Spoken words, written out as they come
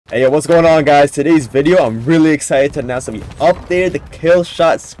Hey, yo, what's going on, guys? Today's video, I'm really excited to announce that we updated the kill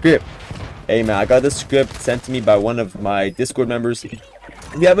shot script. Hey man, I got this script sent to me by one of my Discord members. If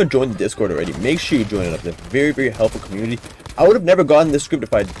you haven't joined the Discord already, make sure you join it up. It's a very helpful community. I would have never gotten this script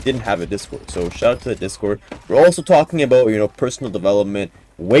if I didn't have a Discord. So shout out to the Discord. We're also talking about, personal development,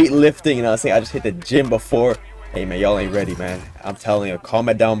 weightlifting. I just hit the gym before. Hey man, y'all ain't ready, man. I'm telling you,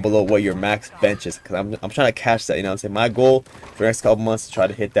 comment down below what your max bench is, because I'm trying to catch that. My goal for the next couple months is to try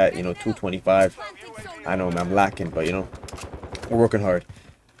to hit that 225. I know, man, I'm lacking, but we're working hard.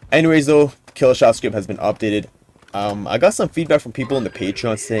 Anyways though, kill shot script has been updated. I got some feedback from people in the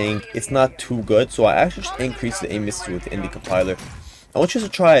Patreon saying it's not too good, so I actually just increased the aim misses within the compiler. I want you to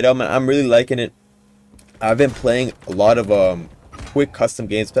try it out, man. I'm really liking it. I've been playing a lot of quick custom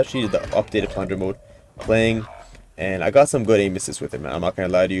games, especially the updated plunder mode and I got some good aim assists with it, man. I'm not gonna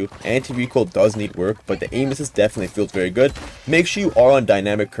lie to you. Anti-recoil does need work, but the aim assist definitely feels very good. Make sure you are on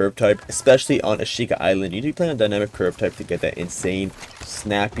dynamic curve type, especially on Ashika Island. You need to be playing on dynamic curve type to get that insane,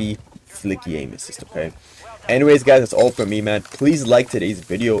 snappy, flicky aim assist, okay? Anyways, guys, that's all from me, man. Please like today's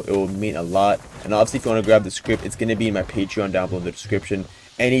video. It will mean a lot. And obviously, if you want to grab the script, it's gonna be in my Patreon down below in the description.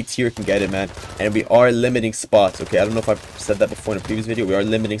 Any tier can get it, man. And we are limiting spots, okay? I don't know if I've said that before in a previous video. We are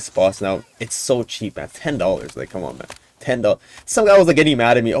limiting spots now. It's so cheap, man. $10. Like, come on, man. $10. Some guy was like getting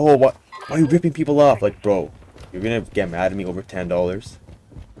mad at me. Oh, what? Why are you ripping people off? Like, bro, you're gonna get mad at me over $10?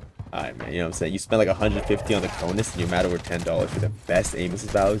 Alright, man. You know what I'm saying? You spend like 150 on the Cronus and you're mad over $10 for the best aim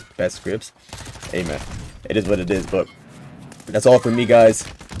assist values, best scripts. Hey, man. It is what it is. But that's all from me, guys.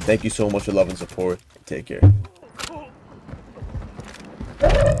 Thank you so much for love and support. Take care.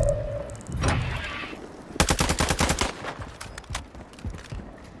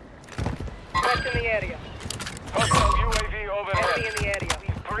 In the area. Hostile UAV overhead. Enemy in the area.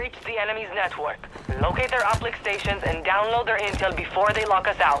 We've breached the enemy's network. Locate their uplink stations and download their intel before they lock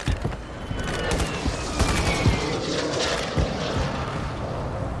us out.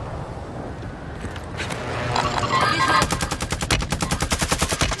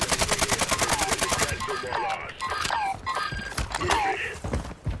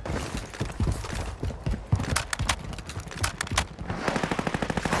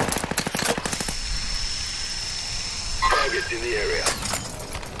 Targets in the area.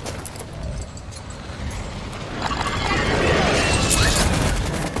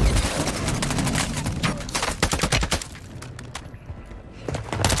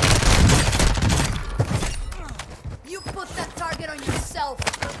 You put that target on yourself.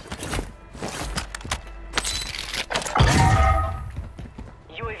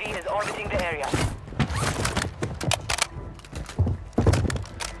 UAV is orbiting the area.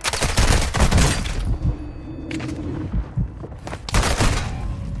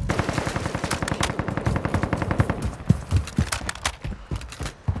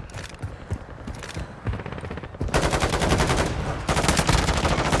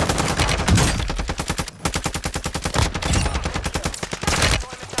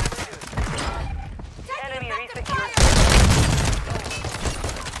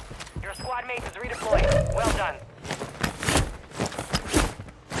 Your squad mate is redeployed. Well done.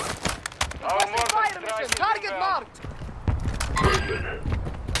 Target marked.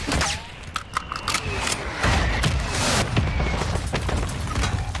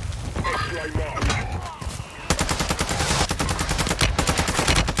 X-ray mark.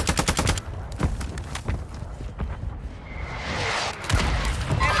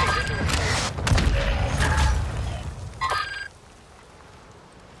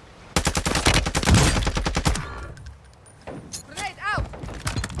 Grenade out.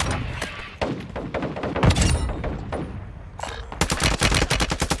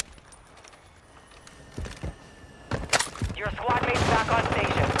 Your squad mate's back on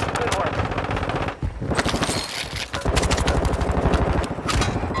station. Good work.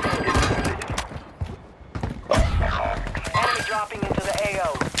 Enemy dropping into the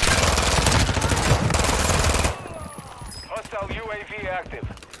AO. Hostile UAV active.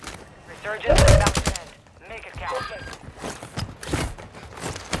 Resurgence is about to end. Make it count.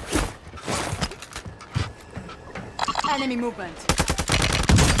 Enemy movement.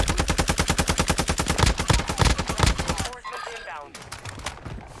 Reinforcements inbound.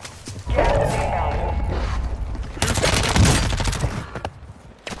 Gas inbound.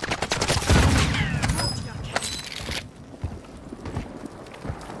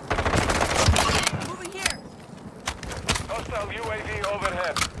 Moving here. Hostile UAV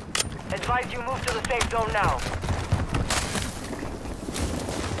overhead. Advise you move to the safe zone now.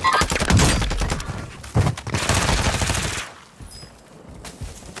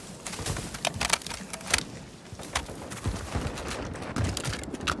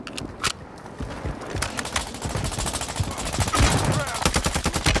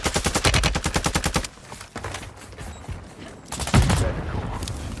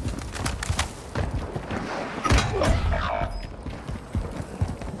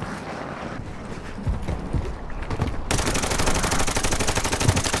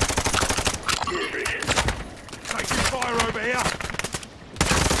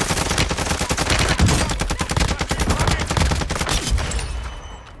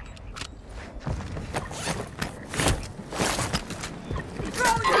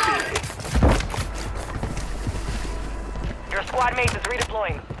 squad mate is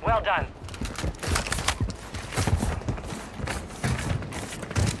redeploying. Well done.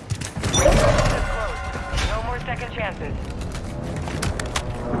 No more second chances.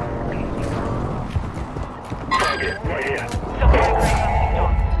 Target right here. Supply crate hunting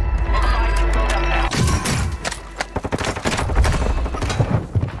dog. Advise you load up now.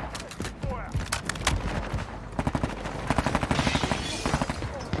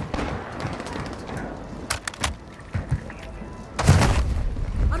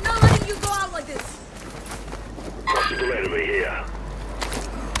 I'm not letting you go out like this. Possible enemy here.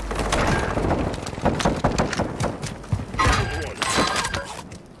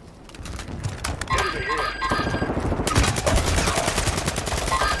 Enemy here.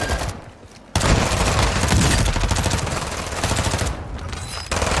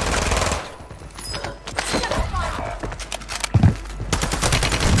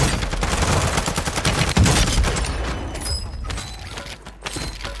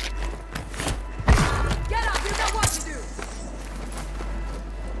 Get up, you know what to do.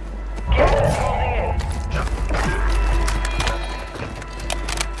 Gas is closing in.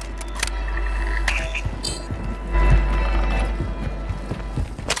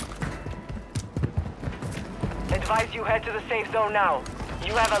 Advise you head to the safe zone now.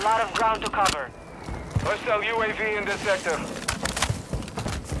 You have a lot of ground to cover. Hostile UAV in this sector.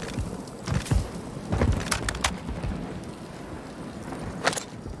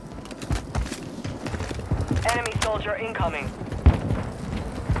 Enemy soldier incoming.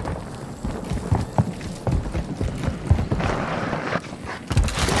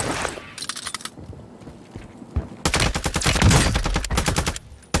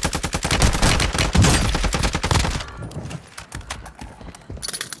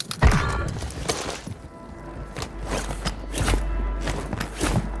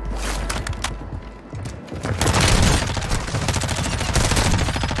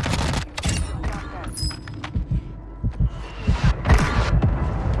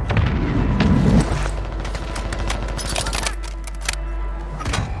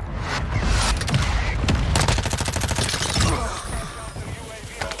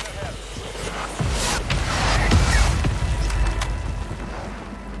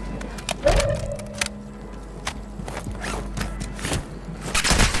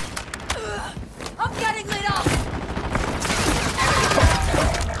 I'm getting lit up.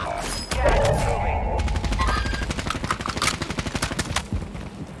 Gas is moving.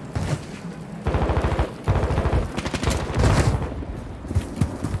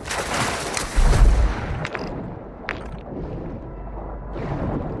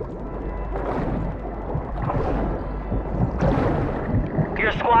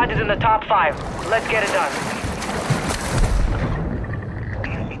 Your squad is in the top 5. Let's get it done.